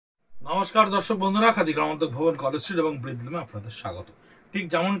নমস্কার দর্শক বন্ধুরা, খাদি গ্রামোদ্যোগ ভবন কলেজ স্ট্রিট এবং ব্রেথলুমে আপনাদের স্বাগত। ঠিক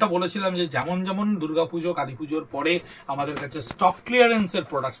যেমনটা বলেছিলাম যে যেমন দুর্গাপুজো কালী পুজোর পরে আমাদের কাছে স্টক ক্লিয়ারেন্সের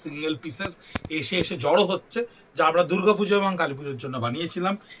প্রোডাক্ট সিঙ্গেল পিসেস এসে জড়ো হচ্ছে, যা আমরা দুর্গাপুজো এবং কালী পুজোর জন্য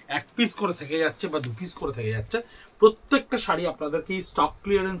বানিয়েছিলাম। এক পিস করে থেকে যাচ্ছে বা 2 পিস করে থেকে যাচ্ছে। প্রত্যেকটা শাড়ি আপনাদেরকে এই স্টক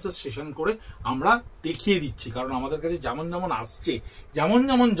ক্লিয়ারেন্সের সেশন করে আমরা দেখিয়ে দিচ্ছি, কারণ আমাদের কাছে যেমন আসছে,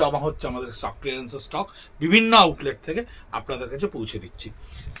 যেমন জমা হচ্ছে আমাদের স্টক ক্লিয়ারেন্সের স্টক বিভিন্ন আউটলেট থেকে আপনাদের কাছে পৌঁছে দিচ্ছি।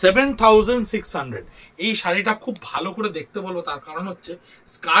 7600 এই শাড়িটা খুব ভালো করে দেখতে বলবো, তার কারণ হচ্ছে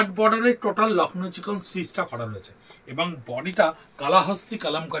স্কার্ট বর্ডারে টোটাল লখনৌ চিকন স্টিচটা করা রয়েছে এবং বডিটা কালাহস্তি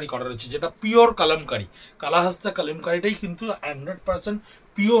কালামকারি করা রয়েছে, যেটা পিওর কালামকারি। কালাহস্তি কালামকারিটাই কিন্তু 100%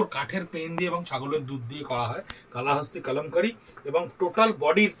 পিওর কাঠের পেন দিয়ে এবং ছাগলের দুধ দিয়ে করা হয় কালাহস্তি কালামকারি, এবং টোটাল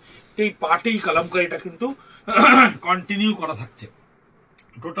বডির এই পার্টেই কালামকারিটা কিন্তু কন্টিনিউ করা থাকছে।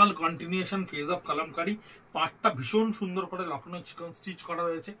 Total continuation phase of kalamkari. পার্টটা ভীষণ সুন্দর করে লখনৌ চিকন স্টিচ করা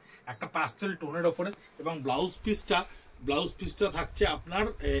রয়েছে একটা প্যাস্টেল টোনের ওপরে, এবং ব্লাউজ পিসটা থাকছে আপনার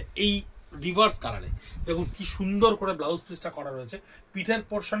এই রিভার্স কালারে। দেখুন কি সুন্দর করে ব্লাউজ পিসটা করা রয়েছে। পিঠের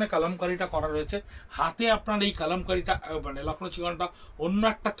পোর্শনে কালামকারিটা করা রয়েছে, হাতে আপনার এই কালামকারিটা মানে লখনৌ চিকনটা অন্য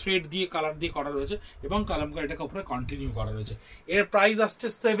একটা থ্রেড দিয়ে কালার দিয়ে করা রয়েছে, এবং কালামকারিটাকে উপরে কন্টিনিউ করা রয়েছে। এর প্রাইস আসছে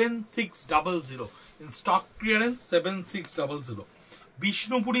 7600 ইন স্টক ক্লিয়ারেন্স 7600।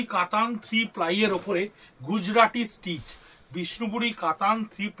 বিষ্ণুপুরি কাতান 3 প্লাইয়ের ওপরে গুজরাটি স্টিচ, বিষ্ণুপুরি কাতান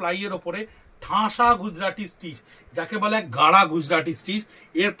 3 প্লাইয়ের ওপরে ঠাসা গুজরাটি স্টিচ, যাকে বলে গাঢ়া গুজরাটি স্টিচ।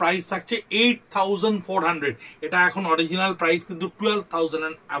 এর প্রাইস থাকছে 8400। এটা এখন অরিজিনাল প্রাইস কিন্তু 12000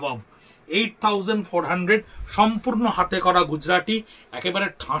 এন্ড অ্যাবভ। 8400 সম্পূর্ণ হাতে করা গুজরাটি, একেবারে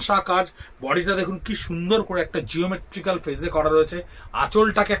ঠাসা কাজ। বডিটা দেখুন কি সুন্দর করে একটা জিওমেট্রিক্যাল ফেজে করা রয়েছে,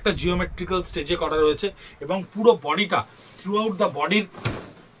 আঁচলটাকে একটা জিওমেট্রিক্যাল স্টেজে করা রয়েছে, এবং পুরো বডিটা থ্রু আউট দ্য বডির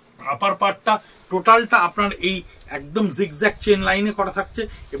আপার পার্টটা টোটালটা আপনার এই একদম জিগজ্যাগ চেন লাইনে করা থাকছে,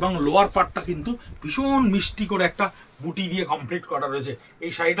 এবং লোয়ার পার্টটা কিন্তু ভীষণ মিষ্টি করে একটা বুটি দিয়ে কমপ্লিট করা রয়েছে।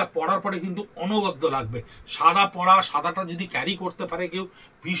 এই শাড়িটা পরার পরে কিন্তু অনবদ্য লাগবে। সাদাটা যদি ক্যারি করতে পারে কেউ,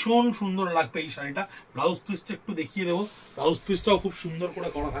 ভীষণ সুন্দর লাগবে এই শাড়িটা। ব্লাউজ পিসটা একটু দেখিয়ে দেবো। ব্লাউজ পিসটাও খুব সুন্দর করে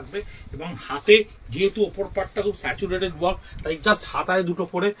করা থাকবে, এবং হাতে যেহেতু ওপর পার্টটা খুব স্যাচুরেটেড ওয়ার্ক, তাই জাস্ট হাতায় দুটো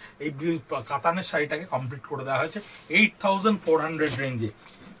করে এই কাতানের শাড়িটাকে কমপ্লিট করে দেওয়া হয়েছে 8400 রেঞ্জে।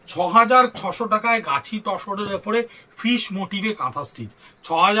 6600 টাকায় গাছি তসরের উপরে ফিশ মোটিভে কাঁথা স্টিচ।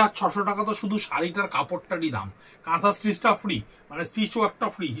 6600 টাকা তো শুধু শাড়িটার কাপড়টারই দাম, কাঁথা স্টিচটা ফ্রি, মানে স্টিচও একটা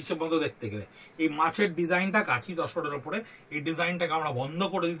ফ্রি হিসেব মতো দেখতে গেলে। এই মাছের ডিজাইনটা গাছি তসরের উপরে, এই ডিজাইনটাকে আমরা বন্ধ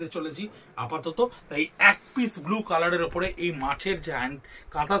করে দিতে চলেছি আপাতত। তাই এক পিস ব্লু কালারের উপরে এই মাছের যে হ্যান্ড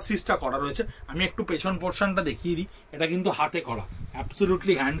কাঁথা স্টিচটা করা রয়েছে, আমি একটু পেছন পোর্শনটা দেখিয়ে দিই। এটা কিন্তু হাতে করা,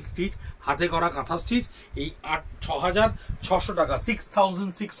 অ্যাবসলিউটলি হ্যান্ড স্টিচ, হাতে করা কাঁথা স্টিচ। এই 6600 টাকা,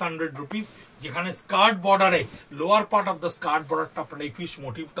 6600 রুপিস, যেখানে স্কার্ট বর্ডারে lower part of the skirt বর্ডারটা আপনার এই ফিশ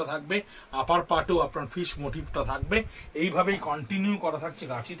মোটিভটা থাকবে, আপার পার্টেও আপনার ফিশ মোটিভটা থাকবে। এইভাবেই কন্টিনিউ করা থাকছে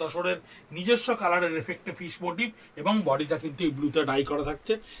গাছি তসরের নিজস্ব কালারের এফেক্টে ফিশ মোটিভ, এবং বডিটা কিন্তু এই ব্লুতে ডাই করা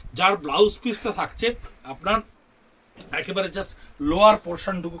থাকছে। যার ব্লাউজ পিসটা থাকছে আপনার একেবারে জাস্ট লোয়ার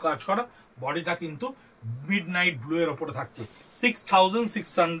পোর্শনটুকু কাজ করা, বডিটা কিন্তু মিড নাইট ব্লু এর ওপরে থাকছে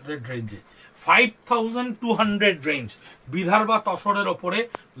 6600 রেঞ্জে। 5200 রেঞ্জ বিদর্ভা তসরের ওপরে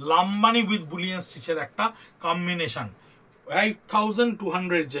লাম্বানি উইথ বুলিয়ান স্টিচের একটা কম্বিনেশন। 5200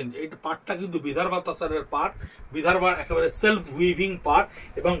 রেঞ্জ, এই পার্টটা কিন্তু বিদর্ভা তসরের পার্ট, বিদর্ভার একেবারে সেলফ উইভিং পার্ট,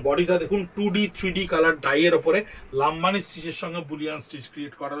 এবং বডিটা দেখুন 2D 3D কালার ডাইয়ের ওপরে লাম্বানি স্টিচের সঙ্গে বুলিয়ান স্টিচ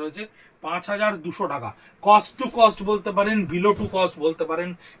ক্রিয়েট করা রয়েছে। 5200 টাকা। কস্ট টু কস্ট বলতে পারেন, বিলো টু কস্ট বলতে পারেন।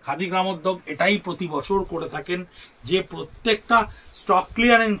 খাদি গ্রামোদ্যোগ এটাই প্রতি বছর করে থাকেন, যে প্রত্যেকটা স্টক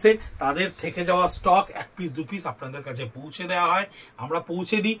ক্লিয়ারেন্সে তাদের থেকে যাওয়া স্টক 1 পিস 2 পিস আপনাদের কাছে পৌঁছে দেওয়া হয়। আমরা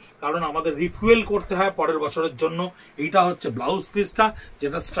পৌঁছে দিই কারণ আমাদের রিফুয়েল করতে হয় পরের বছরের জন্য। এইটা হচ্ছে ব্লাউজ পিসটা,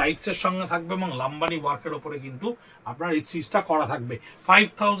 যেটা স্ট্রাইপসের সঙ্গে থাকবে, এবং লাম্বানি ওয়ার্কের ওপরে কিন্তু আপনার এই স্টিচটা করা থাকবে।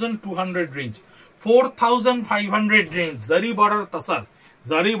 5200 রেঞ্জ। 4500 রেঞ্জ জারি বর্ডার তাসার,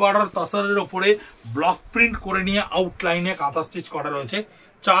 জারি বর্ডার তাসারের উপরে ব্লক প্রিন্ট করে নিয়ে আউটলাইনে কাঁথা স্টিচ করা রয়েছে।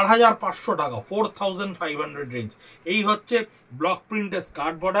 4500 টাকা। 4500 রেঞ্জ। এই হচ্ছে ব্লক প্রিন্টের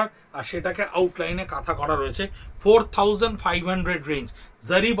স্কার্ট বর্ডার, আর সেটাকে আউটলাইনে কাঁথা করা রয়েছে। 4500 রেঞ্জ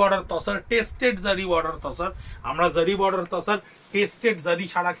জারি বর্ডার তসার, টেস্টেড জারি বর্ডার তসার। আমরা জারি বর্ডার তসার টেস্টেড জারি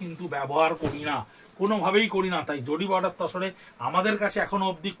ছাড়া কিন্তু ব্যবহার করি না, কোনোভাবেই করি না। তাই জরি বর্ডার তসরে আমাদের কাছে এখনো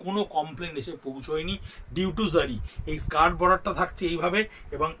অবধি কোনো কমপ্লেন এসে পৌঁছয়নি ডিউ টু জারি। এই স্কার্ট বর্ডারটা থাকছে এইভাবে,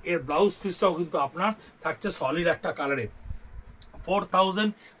 এবং এর ব্লাউজ পিসটাও কিন্তু আপনার থাকছে সলিড একটা কালারে।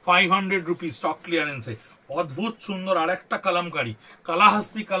 4500 রুপিস স্টক ক্লিয়ারেন্সে। অদ্ভুত সুন্দর আর একটা কালামকারি,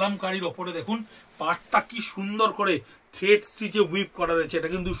 কালাহাস্তি কালামকারির ওপরে দেখুন পাটটা কি সুন্দর করে থ্রেড স্টিচে উইভ করা রয়েছে। এটা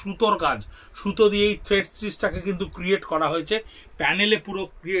কিন্তু সুতোর কাজ, সুতো দিয়ে এই থ্রেড স্টিচটাকে কিন্তু ক্রিয়েট করা হয়েছে। প্যানেলে পুরো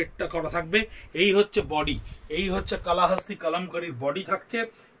ক্রিয়েটটা করা থাকবে। এই হচ্ছে বডি, এই হচ্ছে কালাহাস্তি কালামকারীর বডি থাকছে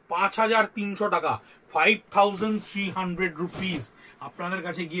 5300 টাকা, 5300 রুপিস আপনাদের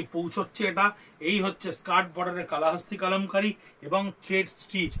কাছে গিয়ে পৌঁছচ্ছে এটা। এই হচ্ছে স্কার্ট বর্ডারের কালাহাস্তি কালামকারী এবং থ্রেড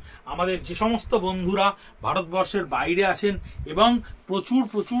স্টিচ। আমাদের যে সমস্ত বন্ধুরা ভারতবর্ষের বাইরে আছেন এবং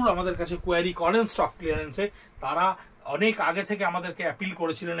প্রচুর আমাদের কাছে কোয়ারি করেন স্টক ক্লিয়ারেন্সে, তারা অনেক আগে থেকে আমাদেরকে অ্যাপিল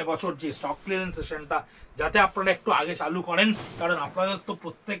করেছিলেন এবছর যে স্টক ক্লিয়ারেন্স সেশনটা যাতে আপনারা একটু আগে চালু করেন, কারণ আপনাদের তো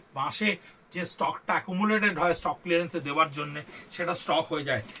প্রত্যেক মাসে যে স্টকটা অ্যাকুমুলেটেড হয় স্টক ক্লিয়ারেন্সে দেওয়ার জন্য সেটা স্টক হয়ে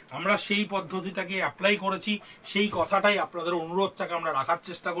যায়। আমরা সেই পদ্ধতিটাকে অ্যাপ্লাই করেছি, সেই কথাটাই আপনাদের অনুরোধটাকে আমরা রাখার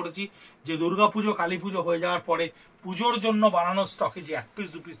চেষ্টা করেছি যে দুর্গাপুজো কালী পুজো হয়ে যাওয়ার পরে পুজোর জন্য বানানো স্টকে যে 1 পিস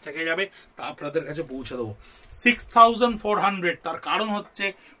 2 পিস থেকে যাবে তা আপনাদের কাছে পৌঁছে দেবো। 6400, তার কারণ হচ্ছে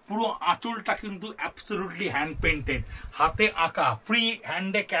পুরো আঁচলটা কিন্তু অ্যাবসলিউটলি হ্যান্ড পেন্টেড, হাতে আঁকা, ফ্রি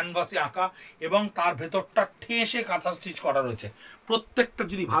হ্যান্ডে ক্যানভাসে আঁকা এবং তার ভেতরটা ঠেসে কাঁথা স্টিচ করা রয়েছে। প্রত্যেকটা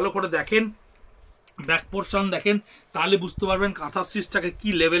যদি ভালো করে দেখেন, ব্যাক পোর্শন দেখেন, তাহলে বুঝতে পারবেন কাঁথা স্টিচটাকে কি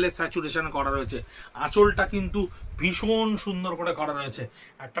লেভেলে স্যাচুরেশন করা রয়েছে। আঁচলটা কিন্তু ভীষণ সুন্দর করে করা রয়েছে।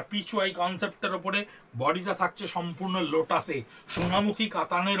 একটা পিচওয়াই কনসেপ্টের ওপরে বডিটা থাকছে সম্পূর্ণ লোটাসে, সোনামুখী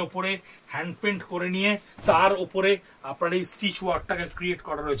কাতানের ওপরে হ্যান্ড পেন্ট করে নিয়ে তার ওপরে আপনার এই স্টিচ ওয়ার্কটাকে ক্রিয়েট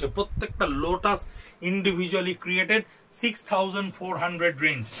করা রয়েছে। প্রত্যেকটা lotus individually created. 6400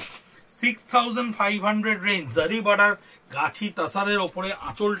 range, 6500 range জারি বর্ডার গাছি তাসারের ওপরে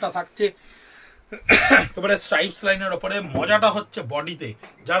আঁচলটা থাকছে এবারে স্ট্রাইপস লাইনের ওপরে। মজাটা হচ্ছে বডিতে,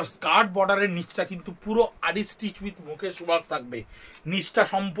 যার স্কার্ট বর্ডারের নিচটা কিন্তু পুরো আরি স্টিচ উইথ মুকেশ ওয়ার্ক থাকবে, নিচটা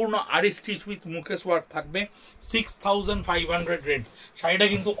সম্পূর্ণ আরি স্টিচ উইথ মুকেশ ওয়ার্ক থাকবে। 6500 রেঞ্জ। শাড়িটা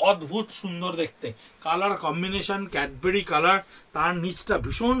কিন্তু অদ্ভুত সুন্দর দেখতে, কালার কম্বিনেশন ক্যাডবেরি কালার, তার নিচটা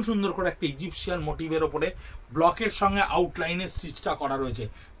ভীষণ সুন্দর করে একটা ইজিপশিয়ান মোটিভের ওপরে ব্লকের সঙ্গে আউটলাইনের স্টিচটা করা রয়েছে।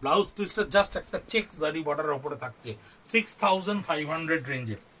 ব্লাউজ পিসটা জাস্ট একটা চেক জারি বর্ডারের ওপরে থাকছে 6500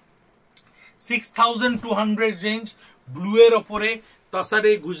 রেঞ্জে। 6200 রেঞ্জ ব্লু এর ওপরে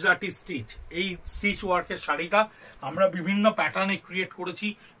তাসারে গুজরাটি স্টিচ। এই স্টিচ ওয়ার্কের শাড়িটা আমরা বিভিন্ন প্যাটার্নে ক্রিয়েট করেছি,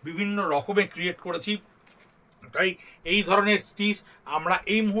 বিভিন্ন রকমে ক্রিয়েট করেছি, তাই এই ধরনের স্টিচ আমরা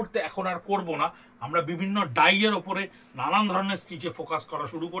এই মুহূর্তে এখন আর করব না। আমরা বিভিন্ন ডাইয়ের ওপরে নানান ধরনের স্টিচে ফোকাস করা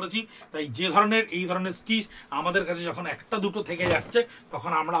শুরু করেছি। তাই যে ধরনের এই ধরনের স্টিচ আমাদের কাছে যখন একটা দুটো থেকে যাচ্ছে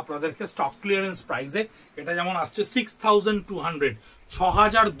তখন আমরা আপনাদেরকে স্টক ক্লিয়ারেন্স প্রাইসে, এটা যেমন আসছে 6200,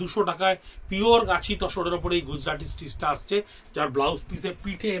 6200 টাকায় পিওর গাছি তসরের ওপরে এই গুজরাটি স্টিচটা আসছে, যার ব্লাউজ পিসে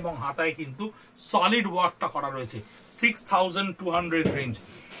পিঠে এবং হাতায় কিন্তু সলিড ওয়ার্কটা করা রয়েছে। 6200 রেঞ্জ।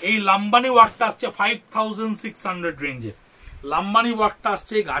 এই লাম্বানি ওয়ার্কটা আসছে 5600 রেঞ্জে। লাম্বানি ওয়ার্কটা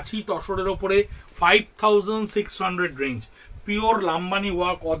আসছে গাছি তসরের ওপরে 5600 রেঞ্জ। পিওর লাম্বানি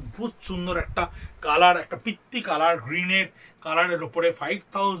ওয়ার্ক, অদ্ভুত সুন্দর একটা কালার, একটা পিত্তি কালার, গ্রিনের কালারের ওপরে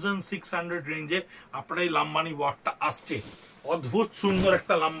 5600 রেঞ্জে আপনার এই লাম্বানি ওয়ার্কটা আসছে। অদ্ভুত সুন্দর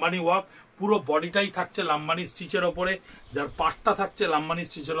একটা লাম্বানি ওয়ার্ক, পুরো বডিটাই থাকছে লাম্বানি স্টিচের ওপরে, যার পাটটা থাকছে লাম্বানি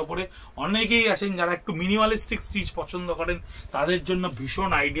স্টিচের ওপরে। অনেকেই আছেন যারা একটু মিনিমালিস্টিক স্টিচ পছন্দ করেন, তাদের জন্য ভীষণ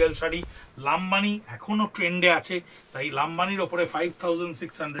আইডিয়াল শাড়ি। লাম্বানি এখনো ট্রেন্ডে আছে, তাই লাম্বানির ওপরে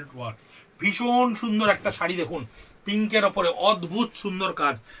 5600 ওয়ার্ক। ভীষণ সুন্দর একটা শাড়ি দেখুন, পিঙ্কের ওপরে অদ্ভুত সুন্দর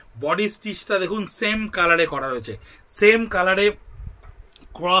কাজ। বডি স্টিচটা দেখুন সেম কালারে করা রয়েছে, সেম কালারে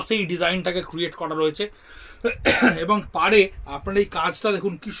ক্রসে এই ডিজাইনটাকে ক্রিয়েট করা রয়েছে এবং পাড়ে আপনার এই কাজটা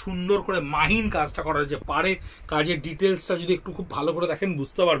দেখুন কি সুন্দর করে মাহিন কাজটা করা হয়েছে। পাড়ে কাজের ডিটেলসটা যদি একটু খুব ভালো করে দেখেন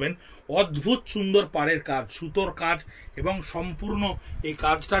বুঝতে পারবেন, অদ্ভুত সুন্দর পাড়ের কাজ, সুতোর কাজ এবং সম্পূর্ণ এই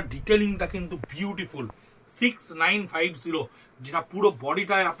কাজটার ডিটেলিংটা কিন্তু বিউটিফুল। 6950, যেটা পুরো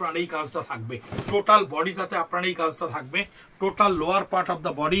বডিটায় আপনার এই কাজটা থাকবে, টোটাল বডিটাতে আপনার এই কাজটা থাকবে, total lower part of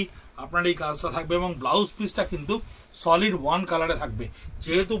the body আপনার এই কাজটা থাকবে এবং ব্লাউজ পিসটা কিন্তু সলিড ওয়ান কালারে থাকবে।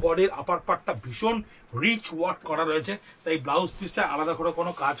 যেহেতু বডির আপার পার্টটা ভীষণ রিচ ওয়ার্ক করা রয়েছে, তাই ব্লাউজ পিসটা আলাদা করে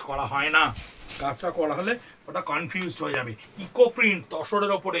কোনো কাজ করা হয় না। কাজটা করা হলে ওটা কনফিউজড হয়ে যাবে। ইকো প্রিন্ট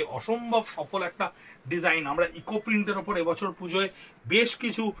তসরের ওপরে অসম্ভব সফল একটা ডিজাইন। আমরা ইকো প্রিন্টের ওপর এবছর পুজোয় বেশ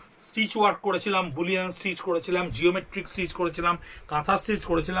কিছু স্টিচ ওয়ার্ক করেছিলাম, বুলিয়ান স্টিচ করেছিলাম, জিওমেট্রিক স্টিচ করেছিলাম, কাঁথা স্টিচ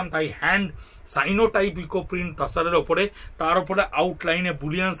করেছিলাম। তাই হ্যান্ড সাইনো টাইপ ইকো প্রিন্ট তাসারের ওপরে, তার উপরে আউটলাইনে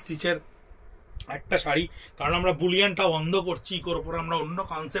বুলিয়ান স্টিচের একটা শাড়ি, কারণ আমরা বুলিয়ানটা বন্ধ করছি, ইকোর ওপরে আমরা অন্য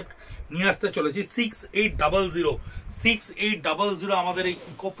কনসেপ্ট নিয়ে আসতে চলেছি। 6800 আমাদের এই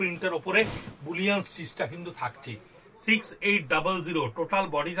ইকো প্রিন্টের ওপরে বুলিয়ান স্টিচটা কিন্তু থাকছে। 6800 টোটাল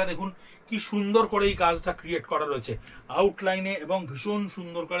বডিটা দেখুন কি সুন্দর করে এই কাজটা ক্রিয়েট করা রয়েছে আউটলাইনে এবং ভীষণ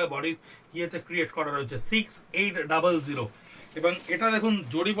সুন্দর করে বডির ইয়েতে ক্রিয়েট করা রয়েছে। 6800 এবং এটা দেখুন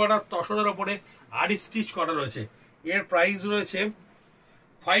জরি বর্ডার তসরের ওপরে আরি স্টিচ করা রয়েছে। এর প্রাইস রয়েছে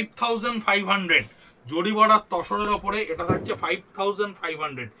 5500, জরি বর্ডার তসরের ওপরে, এটা থাকছে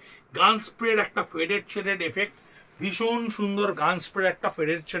 5500। গান স্প্রের একটা ফেডেড শেডেড এফেক্ট, ভীষণ সুন্দর গান স্প্রে একটা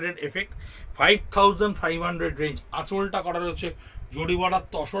ফেডেড শেডেড এফেক্ট, 5500 রেঞ্জ। আঁচলটা করা রয়েছে জরি বর্ডার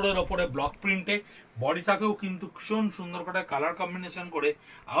তসরের ওপরে ব্লক প্রিন্টে, বডিটাকেও কিন্তু ভীষণ সুন্দর করে কালার কম্বিনেশন করে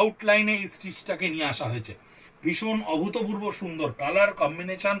আউটলাইনে এই স্টিচটাকে নিয়ে আসা হয়েছে। ভীষণ অভূতপূর্ব সুন্দর কালার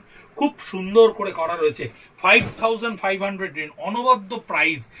কম্বিনেশন, খুব সুন্দর করে করা রয়েছে। 5500 রেঞ্জ, অনবদ্য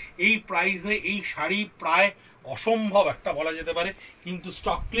প্রাইস। এই প্রাইসে এই শাড়ি প্রায় অসম্ভব একটা বলা যেতে পারে, কিন্তু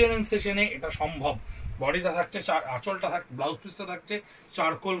স্টক ক্লিয়ারেন্স সেশনে এটা সম্ভব। বডিটা থাকছে আঁচলটা থাকছে, ব্লাউজ পিসটা থাকছে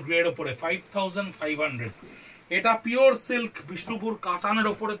চারকোল গ্রের ওপরে, 5500। এটা পিওর সিল্ক বিষ্ণুপুর কাতানের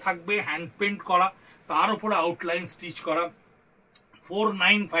ওপরে থাকবে, হ্যান্ড পেন্ট করা, তার উপরে আউটলাইন স্টিচ করা,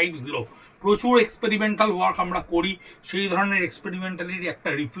 4950। প্রচুর এক্সপেরিমেন্টাল ওয়ার্ক আমরা করি, সেই ধরনের এক্সপেরিমেন্টালেরই একটা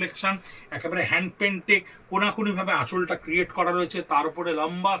রিফ্লেকশন। একেবারে হ্যান্ড পেন্টে কোনাকুনি ভাবে আঁচলটা ক্রিয়েট করা রয়েছে, তার উপরে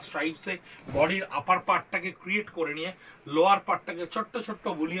লম্বা স্ট্রাইপসে বডির আপার পার্টটাকে ক্রিয়েট করে নিয়ে লোয়ার পার্টটাকে ছোট্ট ছোট্ট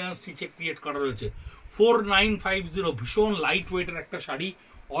বুলিয়ান স্টিচে ক্রিয়েট করা রয়েছে। 4950, ভীষণ লাইট ওয়েটের একটা শাড়ি,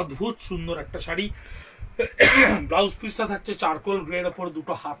 অদ্ভুত সুন্দর একটা শাড়ি। ব্লাউজ পিসটা থাকছে চারকোল গ্রের ওপর,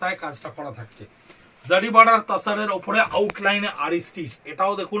 দুটো হাতায় কাজটা করা থাকছে। জারি বর্ডার তাসারের ওপরে আউটলাইনে আরি স্টিচ,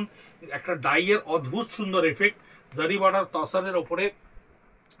 এটাও দেখুন একটা ডাইয়ের অদ্ভুত সুন্দর এফেক্ট। জারি বর্ডার তাসারের ওপরে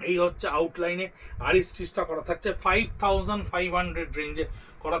এই হচ্ছে আউটলাইনে আরি স্টিচটা করা থাকছে, 5500 রেঞ্জে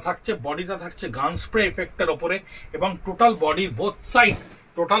করা থাকছে। বডিটা থাকছে গান স্প্রে এফেক্টের ওপরে, এবং টোটাল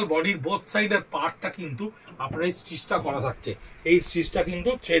বডির বোথ সাইডের পার্টটা কিন্তু আপনার এই স্টিচটা করা থাকছে। এই স্টিচটা কিন্তু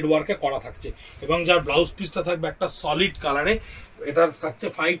থ্রেড ওয়ার্কে করা থাকছে, এবং যার ব্লাউজ পিসটা থাকবে একটা সলিড কালারে, এটা থাকছে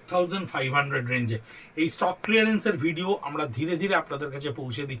 5500 রেঞ্জে। এই স্টক ক্লিয়ারেন্সের ভিডিও আমরা ধীরে ধীরে আপনাদের কাছে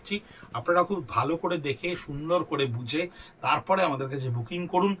পৌঁছে দিচ্ছি, আপনারা খুব ভালো করে দেখে সুন্দর করে বুঝে তারপরে আমাদের কাছে বুকিং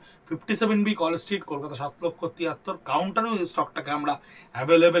করুন। 57B কলেজ স্ট্রিট, কলকাতা 7,73,000 কাউন্টারেও এই স্টকটাকে আমরা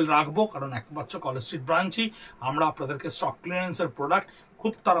অ্যাভেলেবেল রাখবো, কারণ একমাত্র কলেজ স্ট্রিট ব্রাঞ্চই আমরা আপনাদেরকে স্টক ক্লিয়ারেন্সের প্রোডাক্ট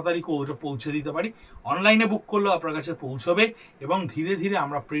খুব তাড়াতাড়ি পৌঁছে দিতে পারি। অনলাইনে বুক করলেও আপনার কাছে পৌঁছবে, এবং ধীরে ধীরে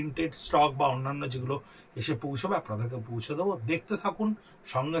আমরা প্রিন্টেড স্টক বা অন্যান্য যেগুলো এসে পৌঁছবে আপনাদেরকে পৌঁছে দেবো। দেখতে থাকুন,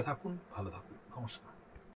 সঙ্গে থাকুন, ভালো থাকুন। নমস্কার।